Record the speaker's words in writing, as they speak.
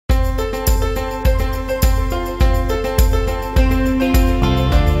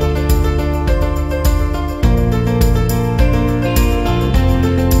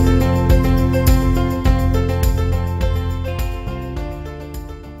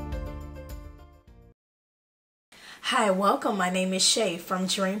Hi, welcome. My name is Shay from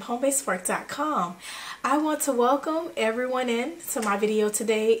DreamHomeBasedWork.com. I want to welcome everyone in to my video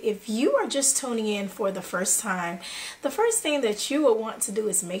today. If you are just tuning in for the first time, the first thing that you will want to do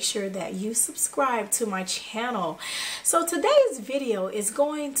is make sure that you subscribe to my channel. So today's video is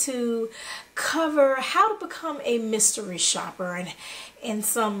going to cover how to become a mystery shopper and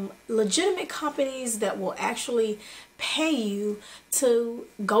some legitimate companies that will actually pay you to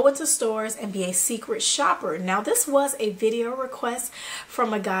go into stores and be a secret shopper. Now, this was a video request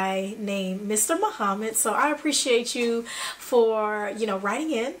from a guy named Mr. Muhammad, so I appreciate you for writing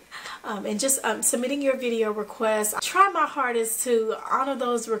in and just submitting your video requests. I try my hardest to honor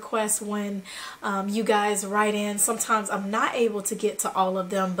those requests when you guys write in. Sometimes I'm not able to get to all of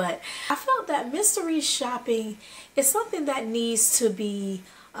them, but I felt that mystery shopping is something that needs to be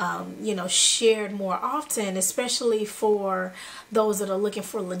shared more often, especially for those that are looking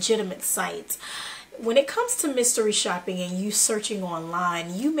for legitimate sites. When it comes to mystery shopping and you searching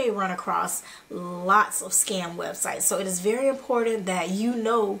online, you may run across lots of scam websites. So it is very important that you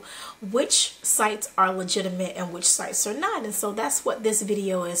know which sites are legitimate and which sites are not. And so that's what this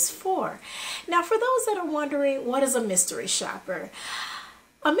video is for. Now, for those that are wondering, what is a mystery shopper?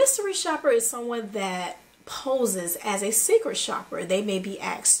 A mystery shopper is someone that poses as a secret shopper. They may be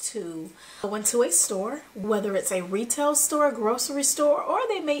asked to go into a store, whether it's a retail store, grocery store, or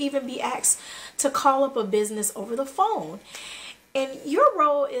they may even be asked to call up a business over the phone. And your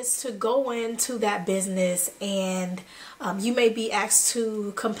role is to go into that business and you may be asked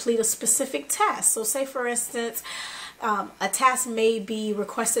to complete a specific task. So say for instance, a task may be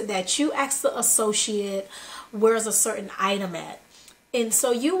requested that you ask the associate where's a certain item at. And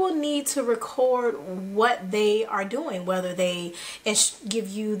so you will need to record what they are doing, whether they give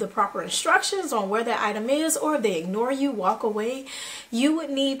you the proper instructions on where that item is, or if they ignore you, walk away. You would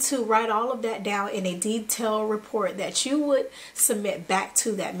need to write all of that down in a detailed report that you would submit back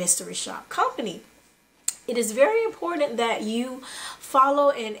to that mystery shop company. It is very important that you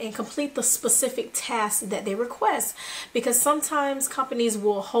follow and complete the specific tasks that they request, because sometimes companies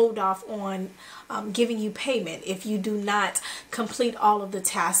will hold off on giving you payment if you do not complete all of the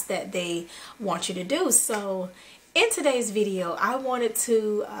tasks that they want you to do. So in today's video, I wanted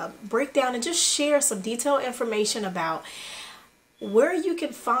to break down and just share some detailed information about where you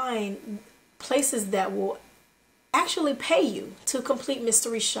can find places that will actually pay you to complete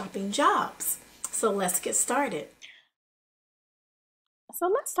mystery shopping jobs. So let's get started. So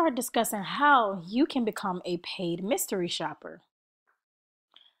let's start discussing how you can become a paid mystery shopper.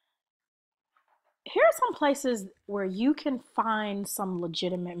 Here are some places where you can find some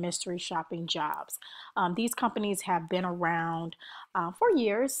legitimate mystery shopping jobs. These companies have been around for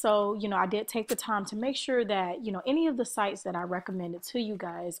years, so I did take the time to make sure that any of the sites that I recommended to you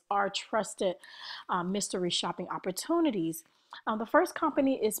guys are trusted mystery shopping opportunities. The first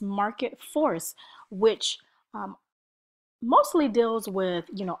company is Market Force, which mostly deals with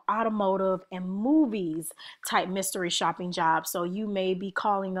automotive and movies type mystery shopping jobs. So you may be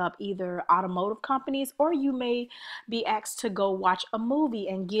calling up either automotive companies, or you may be asked to go watch a movie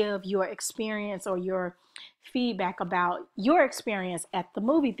and give your experience or your feedback about your experience at the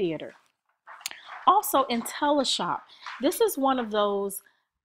movie theater. Also, Intellishop. This is one of those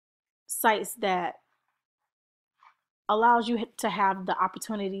sites that allows you to have the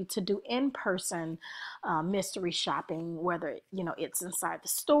opportunity to do in-person mystery shopping, whether it's inside the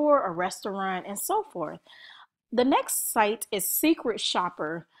store, a restaurant, and so forth. The next site is Secret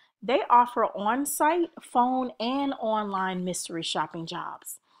Shopper. They offer on-site, phone, and online mystery shopping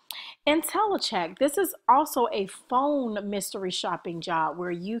jobs. Intellishop, this is also a phone mystery shopping job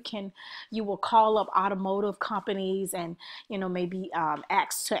where you will call up automotive companies and maybe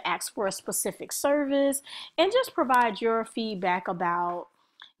ask for a specific service and just provide your feedback about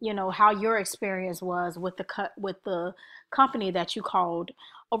how your experience was with the company that you called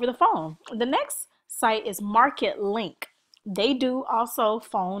over the phone. The next site is Market Link. They do also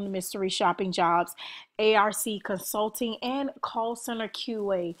phone mystery shopping jobs, ARC consulting, and call center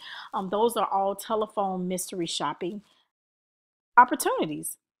QA. Those are all telephone mystery shopping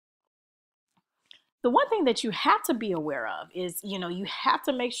opportunities. The one thing that you have to be aware of is, you have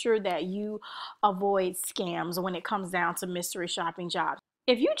to make sure that you avoid scams when it comes down to mystery shopping jobs.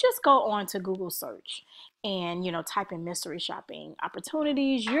 If you just go on to Google search and type in mystery shopping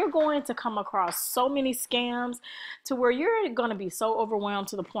opportunities, you're going to come across so many scams to where you're going to be so overwhelmed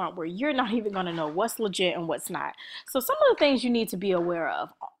to the point where you're not even going to know what's legit and what's not. So some of the things you need to be aware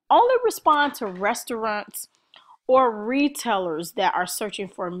of: only respond to restaurants or retailers that are searching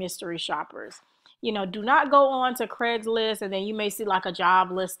for mystery shoppers. You know, do not go on to Craigslist and then you may see like a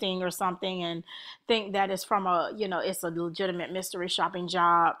job listing or something and think that it's from a, you know, it's a legitimate mystery shopping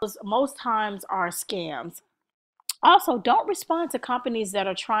job. Those most times are scams. Also, don't respond to companies that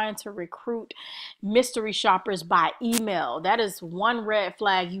are trying to recruit mystery shoppers by email. That is one red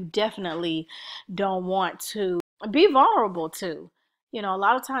flag you definitely don't want to be vulnerable to. You know, a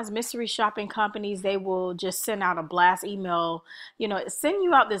lot of times mystery shopping companies, they will just send out a blast email, you know, send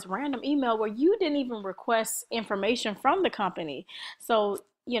you out this random email where you didn't even request information from the company. So,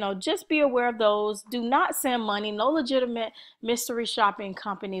 you know, just be aware of those. Do not send money. No legitimate mystery shopping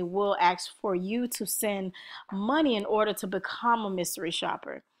company will ask for you to send money in order to become a mystery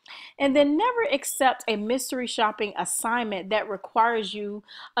shopper. And then never accept a mystery shopping assignment that requires you,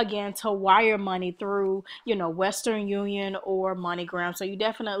 again, to wire money through, you know, Western Union or MoneyGram. So you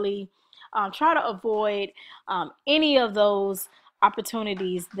definitely try to avoid any of those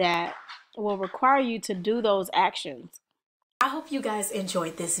opportunities that will require you to do those actions. I hope you guys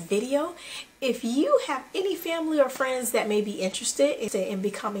enjoyed this video. If you have any family or friends that may be interested in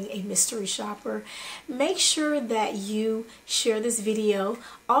becoming a mystery shopper, make sure that you share this video.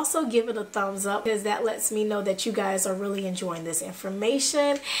 Also give it a thumbs up because that lets me know that you guys are really enjoying this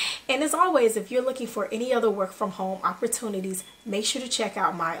information. And as always, if you're looking for any other work from home opportunities, make sure to check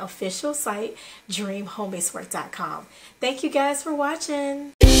out my official site, dreamhomebasedwork.com. Thank you guys for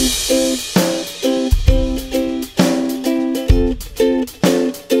watching.